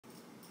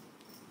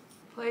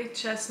Play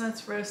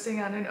Chestnuts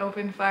Roasting on an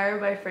Open Fire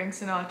by Frank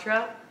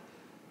Sinatra.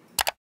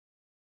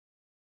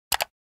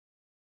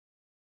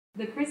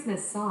 The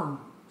Christmas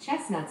song,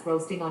 Chestnuts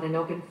Roasting on an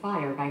Open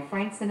Fire by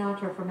Frank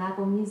Sinatra from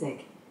Apple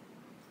Music.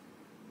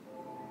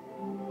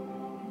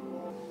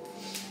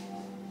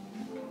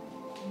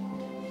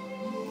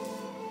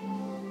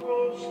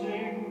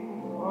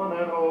 Roasting on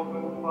an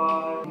open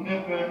fire,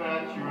 nipping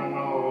at your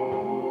nose.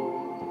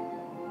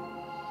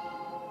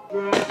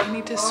 I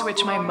need to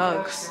switch my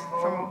mugs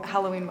from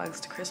Halloween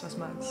mugs to Christmas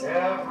mugs.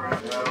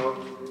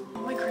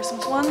 All my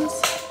Christmas ones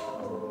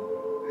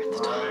are at the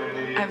top.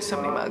 I have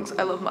so many mugs.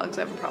 I love mugs.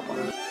 I have a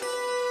problem.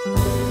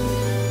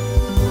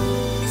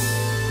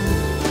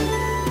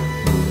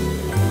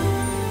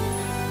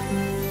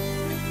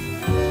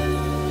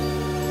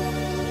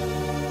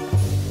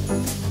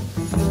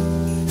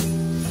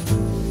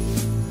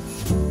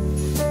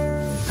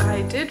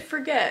 I did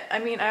forget, I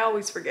mean, I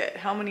always forget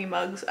how many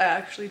mugs I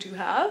actually do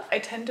have. I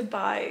tend to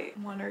buy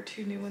 1 or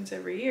 2 new ones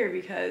every year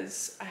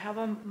because I have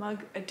a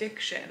mug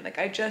addiction. Like,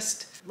 I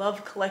just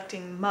love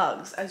collecting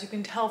mugs. As you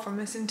can tell from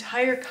this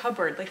entire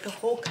cupboard, like the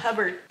whole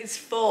cupboard is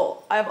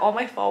full. I have all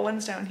my fall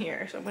ones down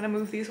here. So I'm gonna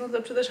move these ones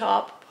up to the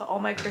top, put all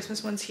my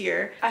Christmas ones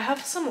here. I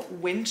have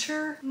some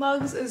winter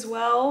mugs as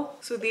well.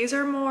 So these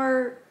are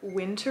more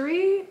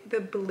wintry, the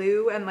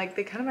blue, and like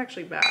they kind of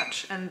actually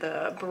match, and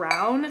the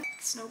brown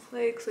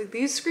snowflakes, like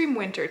these scream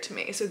winter to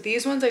me. So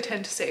these ones I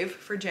tend to save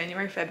for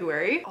January,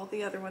 February. All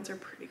the other ones are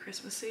pretty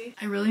Christmassy.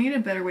 I really need a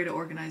better way to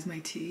organize my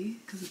tea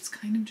because it's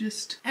kind of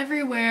just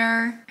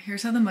everywhere.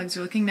 Here's how the mugs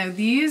are looking. Now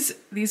these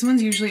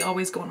ones usually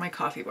always go in my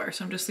coffee bar,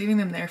 so I'm just leaving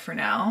them there for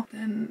now.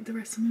 Then the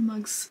rest of my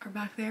mugs are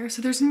back there.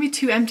 So there's gonna be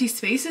 2 empty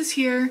spaces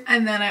here.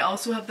 And then I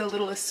also have the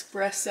little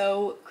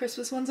espresso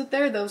Christmas ones up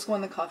there. Those go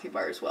in the coffee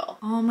bar as well.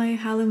 All my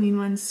Halloween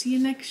ones. See you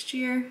next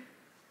year.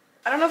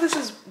 I don't know if this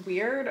is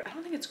weird. I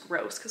don't think it's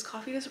gross because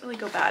coffee doesn't really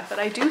go bad, but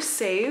I do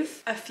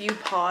save a few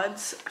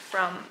pods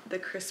from the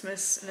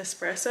Christmas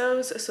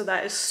Nespressos so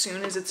that as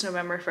soon as it's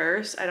November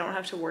 1st, I don't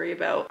have to worry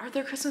about, are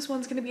their Christmas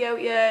ones gonna be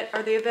out yet?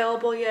 Are they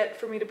available yet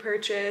for me to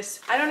purchase?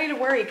 I don't need to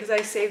worry because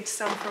I saved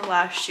some from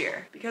last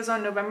year. Because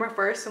on November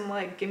 1st, I'm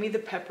like, give me the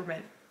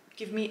peppermint.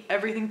 Give me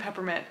everything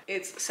peppermint.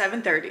 It's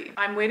 7:30.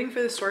 I'm waiting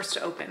for the stores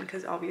to open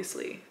because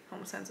obviously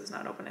HomeSense is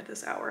not open at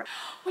this hour.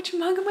 Which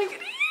mug am I gonna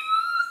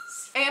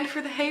use? And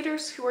for the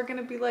haters who are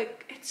gonna be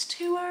like, it's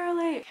too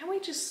early. Can we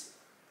just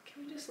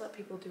let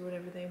people do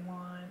whatever they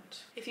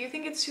want? If you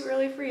think it's too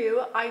early for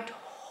you, I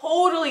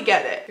totally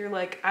get it. You're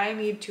like, I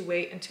need to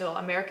wait until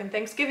American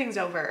Thanksgiving's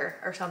over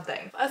or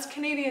something. Us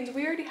Canadians,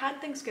 we already had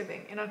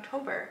Thanksgiving in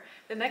October.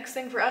 The next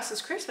thing for us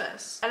is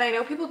Christmas. And I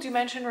know people do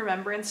mention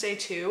Remembrance Day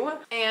too,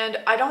 and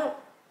I don't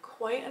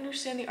quite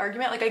understand the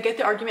argument. Like, I get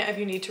the argument of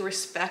you need to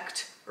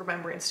respect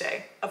Remembrance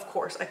Day. Of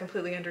course, I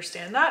completely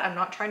understand that. I'm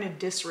not trying to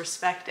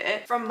disrespect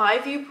it. From my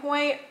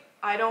viewpoint,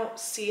 I don't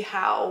see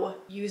how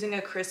using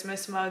a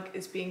Christmas mug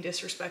is being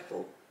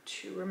disrespectful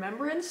to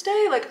Remembrance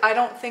Day. Like, I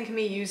don't think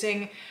me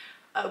using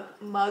a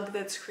mug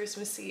that's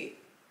Christmassy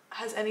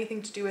has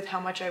anything to do with how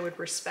much I would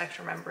respect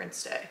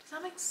Remembrance Day. Does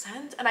that make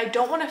sense? And I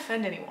don't want to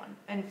offend anyone.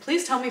 And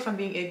please tell me if I'm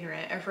being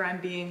ignorant, or if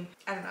I'm being,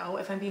 I don't know,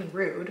 if I'm being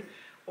rude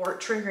or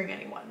triggering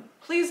anyone.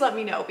 Please let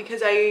me know,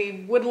 because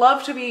I would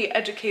love to be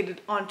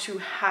educated onto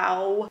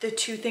how the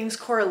two things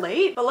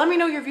correlate. But let me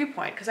know your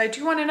viewpoint, because I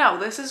do want to know.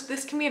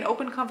 This can be an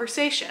open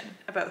conversation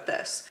about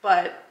this.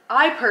 But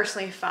I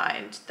personally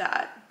find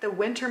that the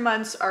winter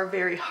months are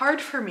very hard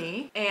for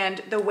me,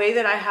 and the way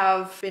that I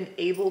have been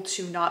able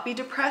to not be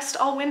depressed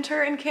all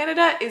winter in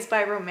Canada is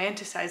by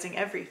romanticizing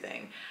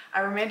everything. I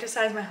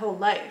romanticize my whole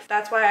life.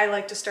 That's why I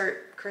like to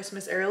start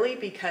Christmas early,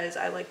 because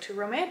I like to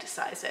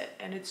romanticize it,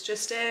 and it's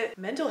just a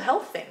mental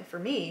health thing for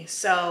me.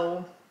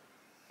 So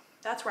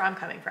that's where I'm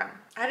coming from.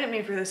 I didn't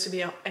mean for this to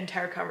be an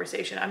entire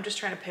conversation. I'm just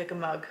trying to pick a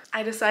mug.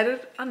 I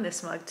decided on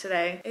this mug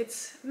today.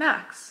 It's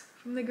Max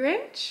from The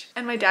Grinch,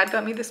 and my dad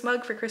got me this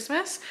mug for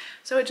Christmas,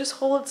 so it just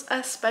holds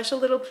a special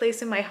little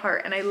place in my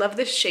heart, and I love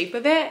the shape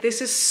of it.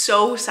 This is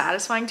so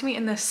satisfying to me,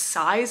 and the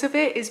size of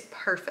it is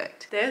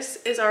perfect. This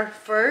is our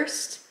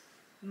first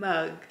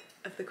mug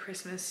of the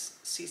Christmas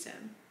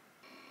season.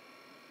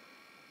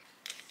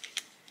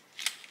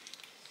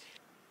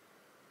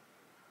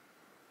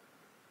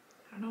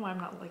 I don't know why I'm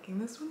not liking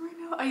this one right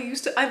now.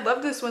 I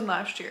loved this one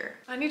last year.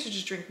 I need to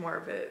just drink more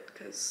of it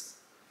because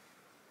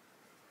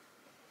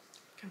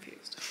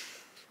confused.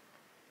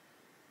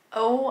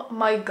 Oh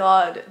my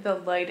God, the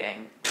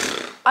lighting.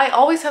 I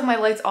always have my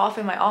lights off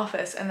in my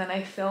office, and then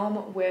I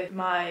film with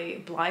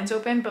my blinds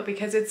open, but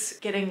because it's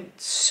getting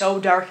so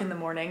dark in the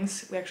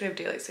mornings, we actually have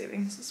daylight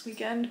savings this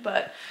weekend,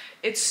 but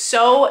it's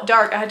so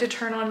dark, I had to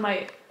turn on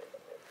my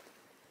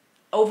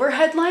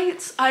overhead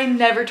lights. I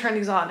never turn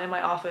these on in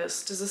my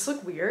office. Does this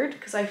look weird?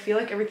 Because I feel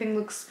like everything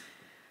looks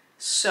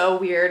so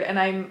weird, and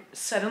I'm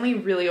suddenly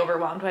really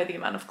overwhelmed by the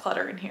amount of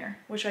clutter in here,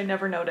 which I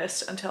never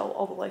noticed until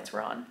all the lights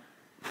were on.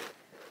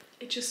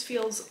 It just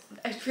feels,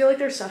 I feel like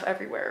there's stuff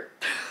everywhere.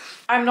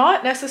 I'm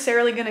not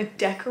necessarily gonna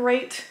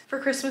decorate for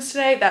Christmas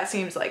today. That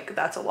seems like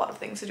that's a lot of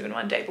things to do in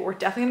one day, but we're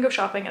definitely gonna go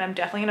shopping and I'm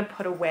definitely gonna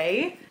put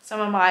away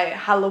some of my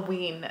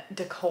Halloween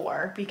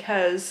decor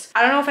because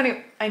I don't know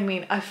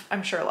if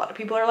I'm sure a lot of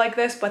people are like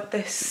this, but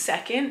the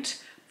second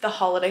the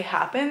holiday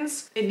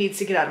happens, it needs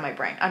to get out of my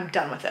brain. I'm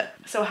done with it.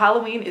 So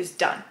Halloween is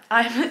done.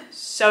 I'm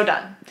so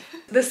done.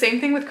 The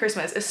same thing with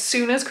Christmas. As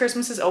soon as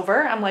Christmas is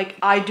over, I'm like,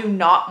 I do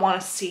not want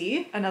to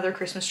see another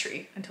Christmas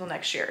tree until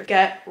next year.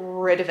 Get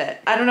rid of it.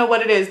 I don't know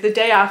what it is. The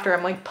day after,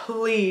 I'm like,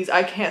 please,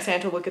 I can't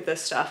stand to look at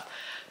this stuff.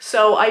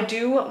 So I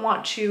do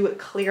want to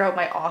clear out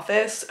my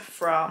office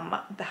from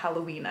the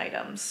Halloween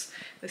items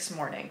this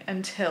morning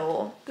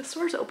until the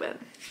store's open.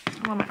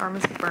 Oh, my arm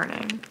is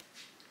burning.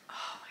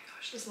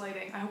 This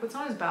lighting. I hope it's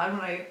not as bad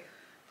when I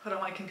put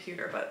on my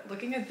computer, but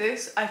looking at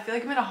this, I feel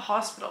like I'm in a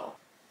hospital.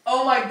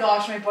 Oh my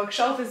gosh, my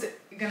bookshelf is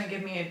gonna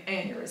give me an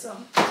aneurysm.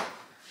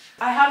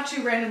 I have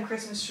 2 random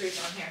Christmas trees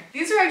on here.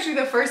 These are actually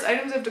the first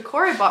items of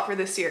decor I bought for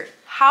this year.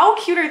 How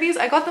cute are these?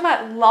 I got them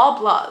at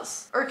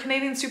Loblaws or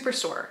Canadian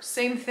Superstore,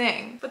 same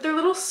thing, but they're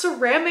little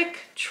ceramic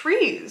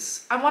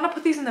trees. I want to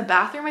put these in the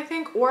bathroom, I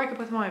think, or I could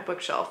put them on my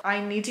bookshelf.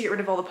 I need to get rid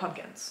of all the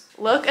pumpkins.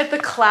 Look at the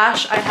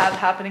clash I have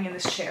happening in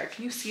this chair.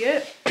 Can you see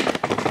it?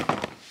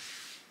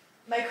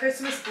 My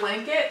Christmas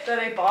blanket that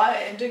I bought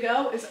at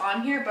Indigo is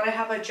on here, but I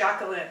have a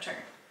jack-o'-lantern.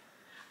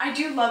 I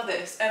do love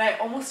this, and I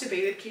almost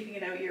debated keeping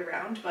it out year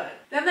round, but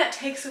then that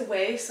takes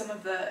away some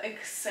of the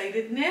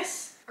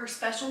excitedness or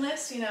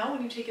specialness, you know,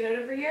 when you take it out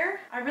every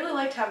year. I really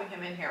liked having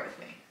him in here with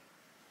me.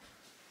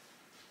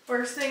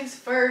 First things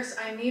first,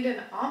 I need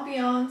an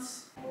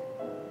ambiance.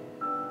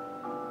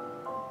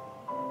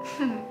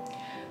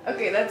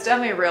 Okay, that's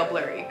definitely real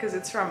blurry because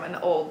it's from an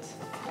old...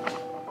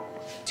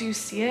 Do you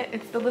see it?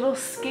 It's the little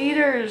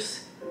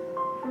skaters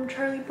from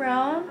Charlie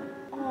Brown.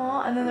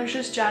 Aw, and then there's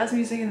just jazz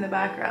music in the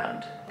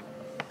background.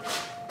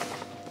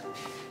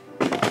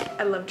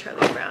 I love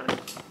Charlie Brown.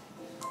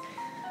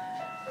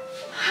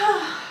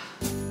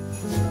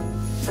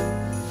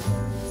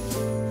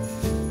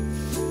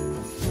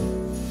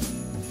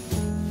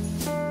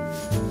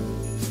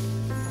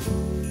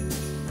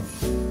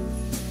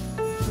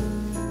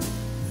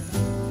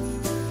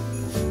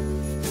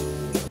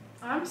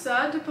 I'm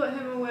sad to put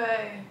him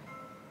away.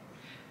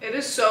 It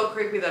is so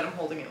creepy that I'm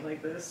holding it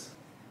like this.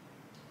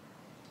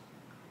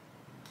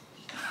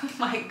 Oh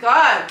my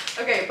god.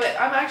 Okay, but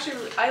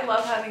I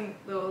love having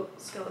little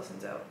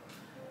skeletons out.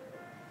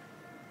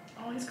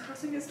 Oh, he's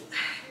crossing his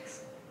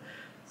legs.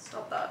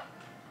 Stop that.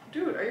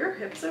 Dude, are your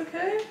hips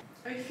okay?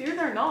 I fear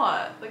they're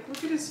not. Like,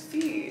 look at his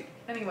feet.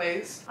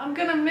 Anyways, I'm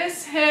gonna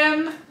miss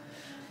him.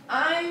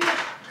 I'm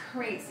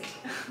crazy.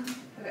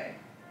 Okay.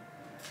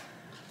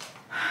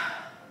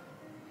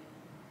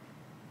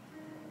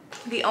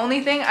 The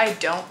only thing I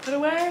don't put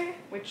away,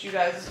 which you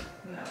guys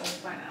know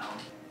by now,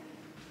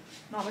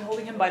 not me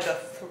holding him by the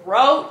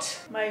throat,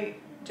 my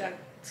Jack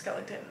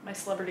Skellington, my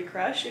celebrity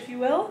crush, if you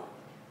will.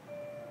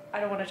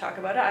 I don't want to talk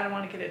about it. I don't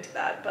want to get into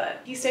that,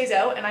 but he stays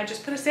out and I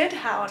just put a Santa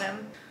hat on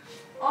him.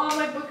 Oh,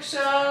 my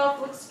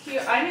bookshelf looks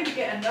cute. I need to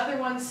get another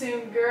one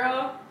soon,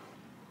 girl.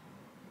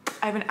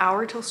 I have an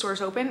hour till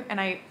stores open and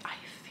I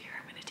fear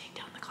I'm gonna take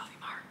down the coffee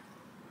bar.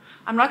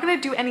 I'm not gonna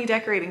do any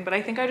decorating, but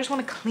I think I just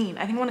want to clean.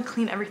 I think I want to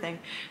clean everything.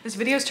 This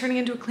video is turning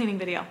into a cleaning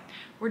video.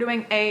 We're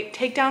doing a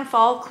take down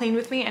fall, clean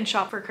with me, and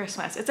shop for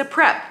Christmas. It's a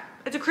prep.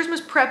 It's a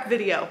Christmas prep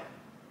video.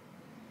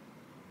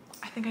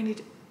 I think I need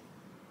to...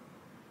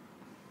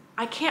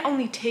 I can't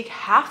only take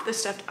half the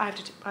stuff. I have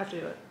to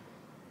do it.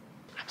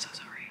 I'm so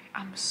sorry.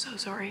 I'm so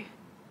sorry.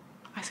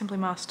 I simply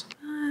must.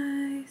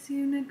 Bye. See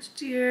you next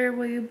year.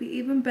 Will you be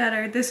even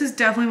better? This is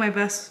definitely my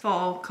best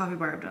fall coffee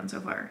bar I've done so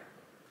far.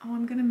 Oh,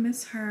 I'm gonna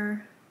miss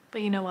her.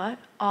 But you know what?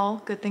 All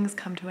good things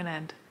come to an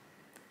end.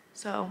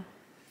 So,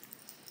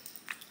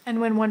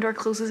 and when one door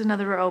closes,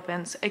 another door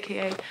opens,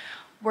 AKA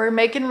we're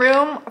making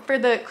room for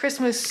the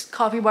Christmas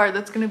coffee bar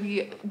that's gonna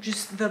be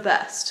just the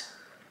best.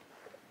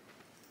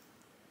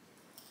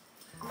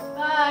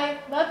 Bye,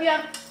 love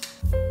ya.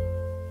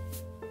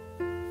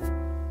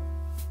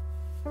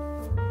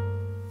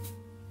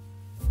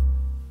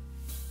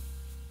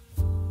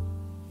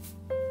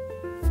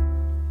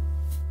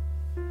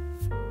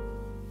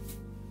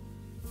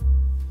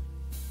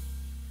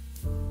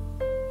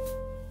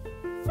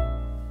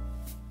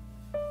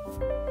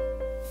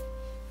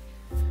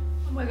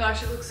 Oh my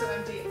gosh, it looks so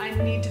empty. I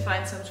need to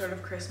find some sort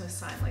of Christmas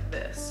sign like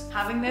this.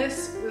 Having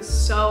this was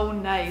so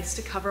nice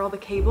to cover all the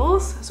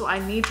cables, so I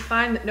need to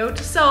find, note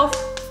to self,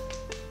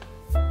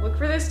 look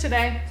for this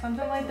today,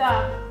 something like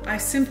that. I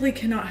simply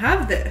cannot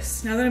have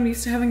this now that I'm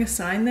used to having a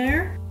sign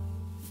there.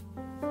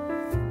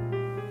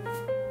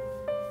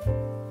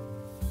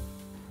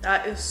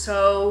 That is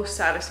so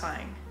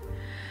satisfying.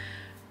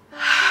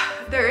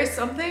 There is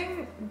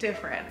something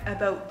different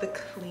about the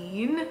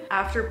clean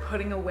after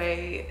putting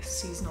away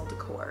seasonal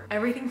decor.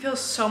 Everything feels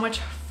so much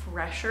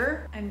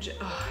fresher and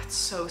oh, it's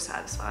so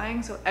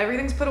satisfying. So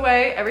everything's put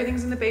away,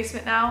 everything's in the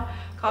basement now.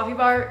 Coffee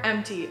bar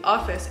empty,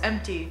 office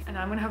empty. And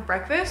I'm gonna have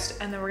breakfast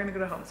and then we're gonna go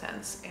to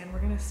HomeSense and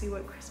we're gonna see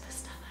what Christmas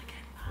stuff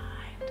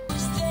I can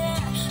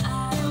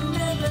find.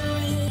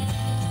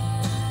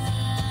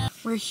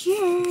 we're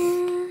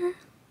here.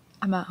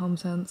 I'm at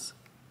HomeSense.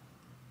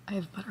 I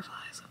have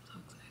butterflies. I'm so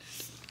excited.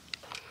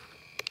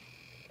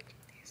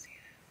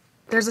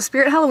 There's a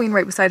Spirit Halloween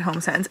right beside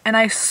HomeSense, and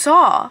I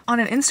saw on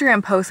an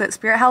Instagram post that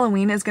Spirit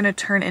Halloween is gonna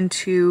turn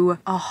into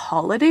a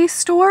holiday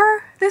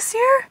store this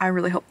year. I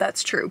really hope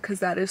that's true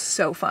because that is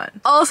so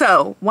fun.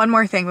 Also, one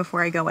more thing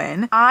before I go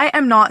in. I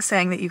am not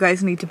saying that you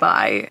guys need to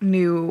buy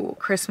new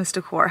Christmas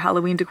decor,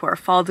 Halloween decor,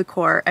 fall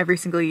decor every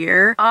single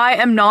year. I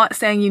am not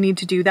saying you need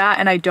to do that,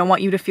 and I don't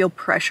want you to feel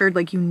pressured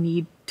like you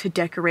need to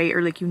decorate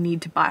or like you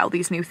need to buy all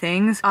these new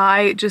things.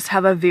 I just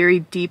have a very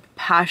deep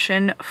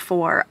passion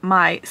for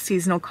my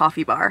seasonal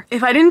coffee bar.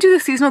 If I didn't do the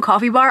seasonal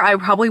coffee bar, I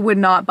probably would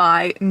not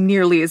buy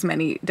nearly as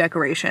many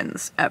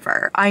decorations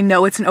ever. I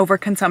know it's an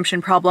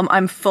overconsumption problem.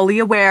 I'm fully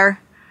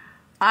aware.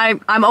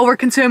 I'm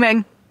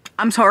over-consuming.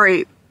 I'm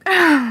sorry.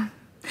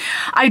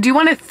 I do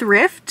want to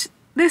thrift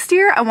this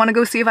year. I want to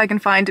go see if I can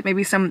find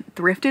maybe some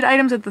thrifted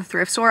items at the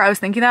thrift store. I was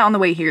thinking that on the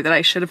way here that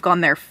I should have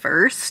gone there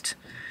first.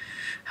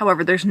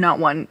 However, there's not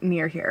one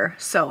near here,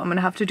 so I'm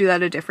gonna have to do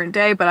that a different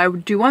day, but I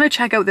do want to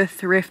check out the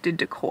thrifted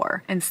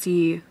decor and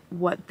see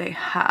what they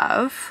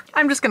have.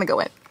 I'm just gonna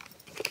go in.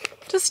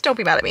 Just don't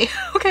be mad at me,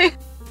 okay?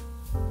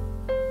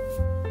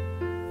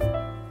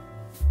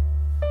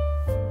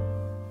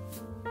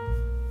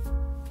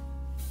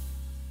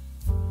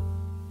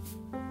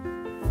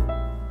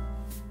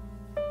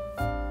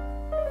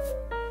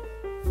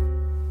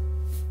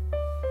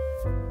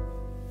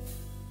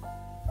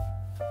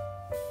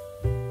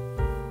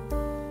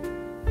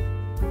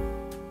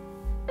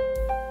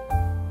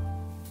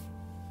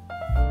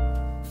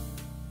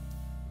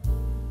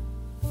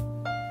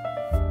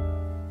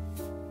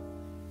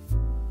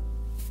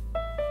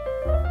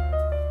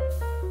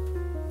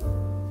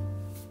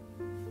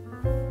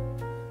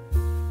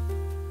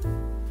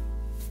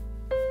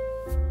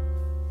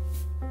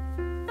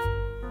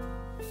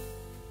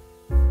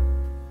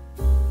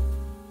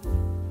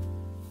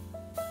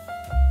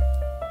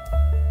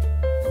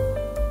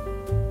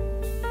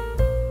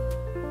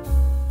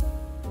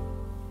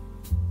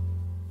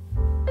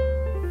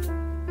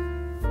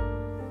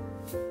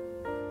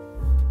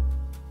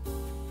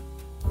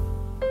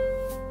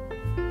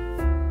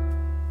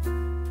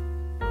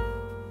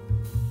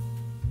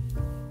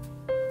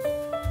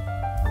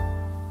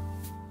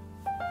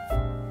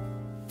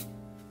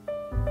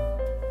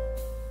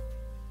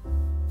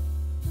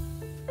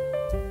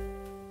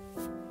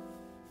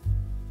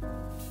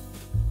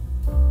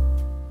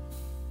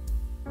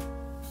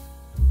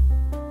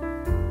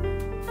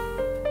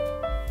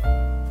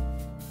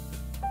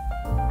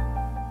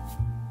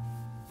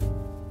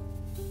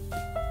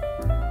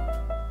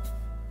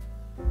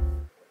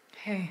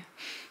 Hey,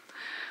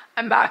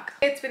 I'm back.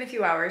 It's been a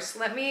few hours.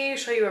 Let me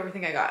show you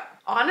everything I got.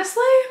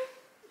 Honestly,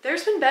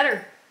 there's been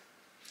better.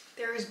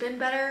 There has been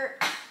better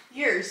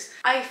years.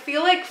 I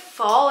feel like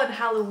fall and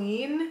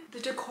Halloween, the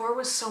decor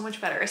was so much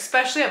better,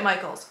 especially at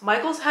Michael's.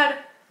 Michael's had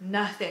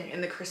nothing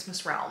in the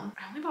Christmas realm.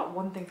 I only bought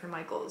one thing for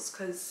Michael's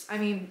because, I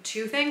mean,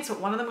 two things,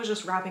 but one of them was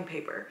just wrapping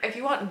paper. If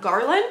you want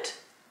garland,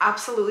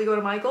 absolutely go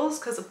to Michael's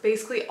because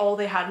basically all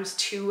they had was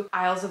 2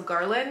 aisles of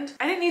garland.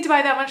 I didn't need to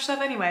buy that much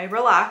stuff anyway,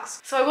 relax.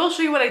 So I will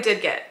show you what I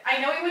did get. I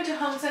know we went to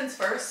HomeSense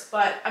first,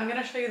 but I'm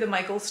gonna show you the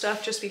Michael's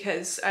stuff just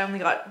because I only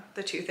got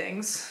the 2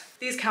 things.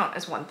 These count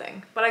as one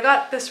thing, but I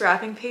got this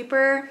wrapping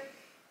paper.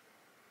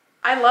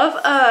 I love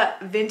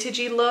a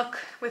vintagey look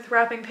with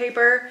wrapping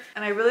paper,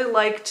 and I really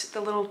liked the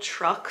little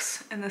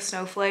trucks and the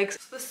snowflakes.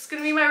 So this is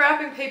gonna be my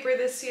wrapping paper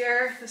this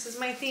year. This is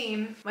my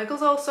theme.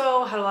 Michael's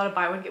also had a lot of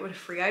buy one get one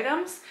free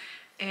items,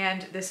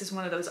 and this is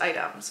one of those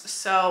items.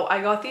 So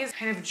I got these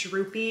kind of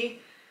droopy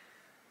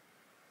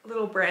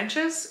little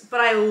branches,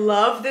 but I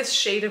love this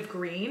shade of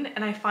green,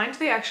 and I find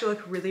they actually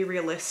look really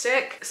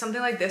realistic.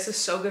 Something like this is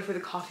so good for the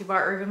coffee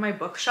bar or even my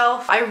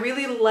bookshelf. I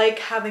really like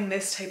having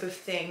this type of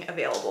thing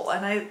available,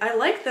 and I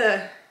like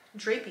the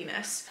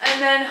drapiness.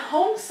 And then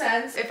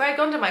HomeSense, if I had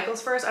gone to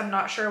Michael's first, I'm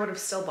not sure I would have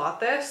still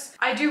bought this.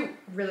 I do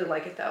really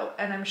like it though,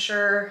 and I'm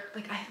sure,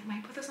 like, I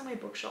might put this on my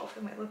bookshelf.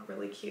 It might look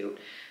really cute,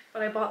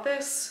 but I bought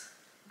this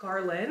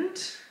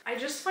garland. I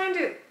just find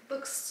it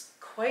looks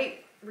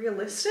quite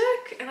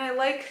realistic, and I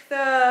like the,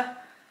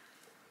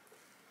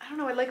 I don't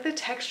know, I like the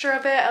texture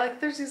of it. I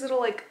like there's these little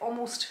like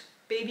almost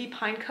baby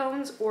pine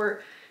cones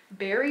or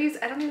berries.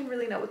 I don't even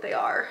really know what they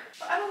are,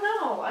 but I don't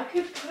know. I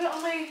could put it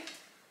on my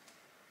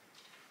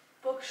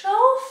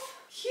bookshelf.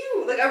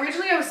 Cute. Like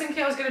originally I was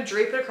thinking I was gonna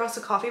drape it across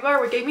the coffee bar.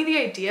 What gave me the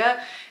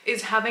idea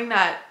is having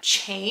that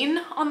chain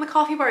on the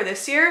coffee bar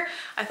this year.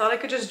 I thought I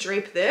could just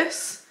drape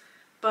this,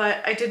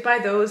 but I did buy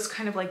those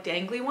kind of like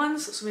dangly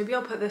ones, so maybe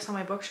I'll put this on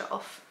my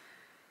bookshelf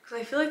because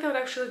I feel like that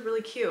would actually look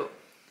really cute.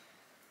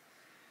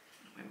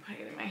 I'm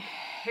putting it in my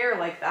hair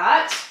like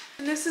that.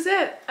 And this is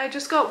it. I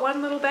just got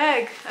one little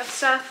bag of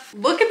stuff.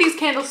 Look at these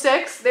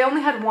candlesticks. They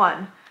only had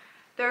one.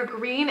 They're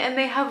green and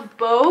they have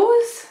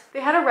bows.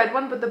 They had a red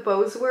one, but the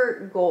bows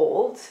were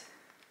gold.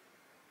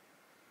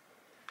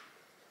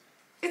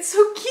 It's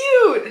so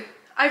cute.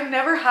 I've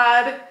never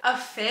had a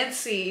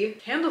fancy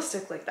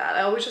candlestick like that.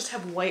 I always just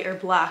have white or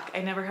black.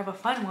 I never have a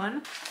fun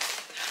one.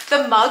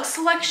 The mug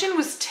selection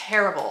was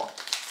terrible.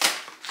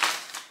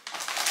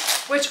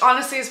 Which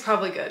honestly is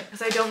probably good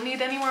because I don't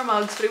need any more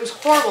mugs, but it was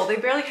horrible. They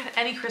barely had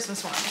any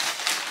Christmas ones.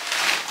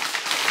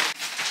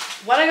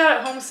 What I got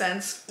at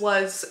HomeSense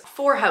was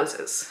 4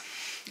 houses.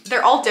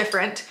 They're all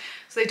different,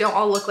 so they don't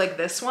all look like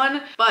this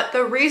one. But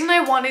the reason I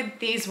wanted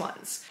these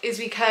ones is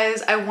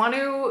because I want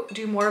to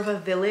do more of a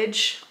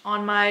village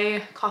on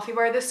my coffee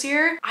bar this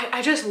year.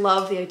 I just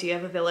love the idea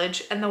of a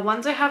village, and the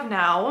ones I have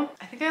now,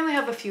 I think I only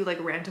have a few like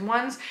random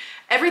ones.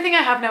 Everything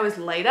I have now is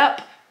light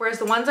up, whereas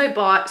the ones I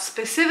bought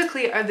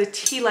specifically are the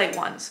tea light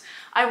ones.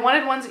 I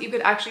wanted ones that you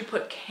could actually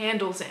put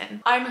candles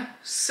in. I'm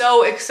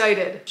so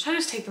excited. Should I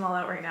just take them all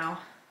out right now?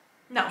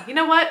 No, you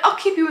know what? I'll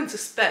keep you in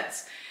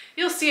suspense.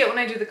 You'll see it when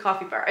I do the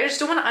coffee bar. I just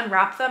don't want to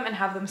unwrap them and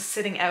have them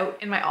sitting out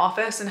in my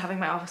office and having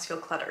my office feel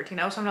cluttered, you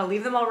know? So I'm gonna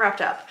leave them all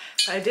wrapped up.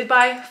 But I did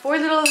buy 4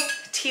 little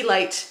tea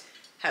light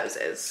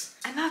houses.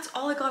 And that's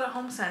all I got at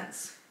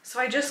HomeSense. So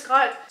I just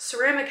got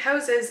ceramic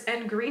houses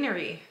and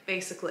greenery,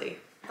 basically.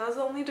 That was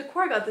the only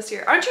decor I got this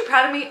year. Aren't you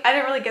proud of me? I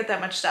didn't really get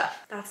that much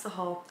stuff. That's the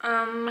haul.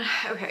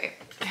 Okay.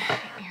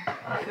 Here,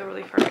 I feel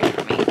really far away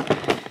from me.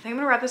 I think I'm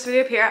gonna wrap this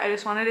video up here. I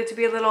just wanted it to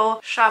be a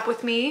little shop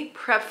with me,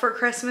 prep for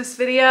Christmas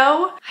video.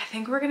 I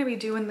think we're gonna be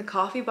doing the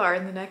coffee bar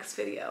in the next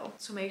video.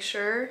 So make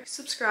sure you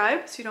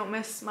subscribe so you don't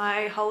miss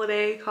my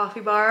holiday coffee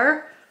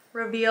bar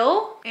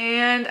reveal.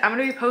 And I'm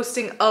gonna be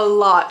posting a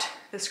lot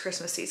this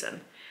Christmas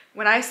season.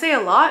 When I say a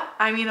lot,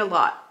 I mean a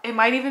lot. It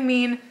might even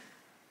mean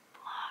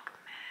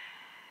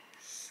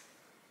Vlogmas.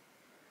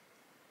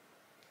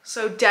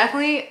 So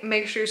definitely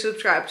make sure you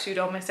subscribe so you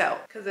don't miss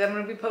out, because I'm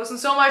gonna be posting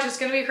so much, it's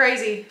gonna be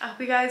crazy. I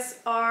hope you guys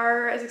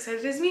are as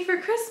excited as me for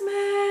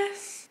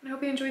Christmas. I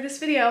hope you enjoyed this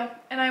video,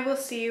 and I will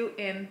see you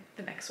in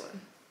the next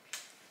one.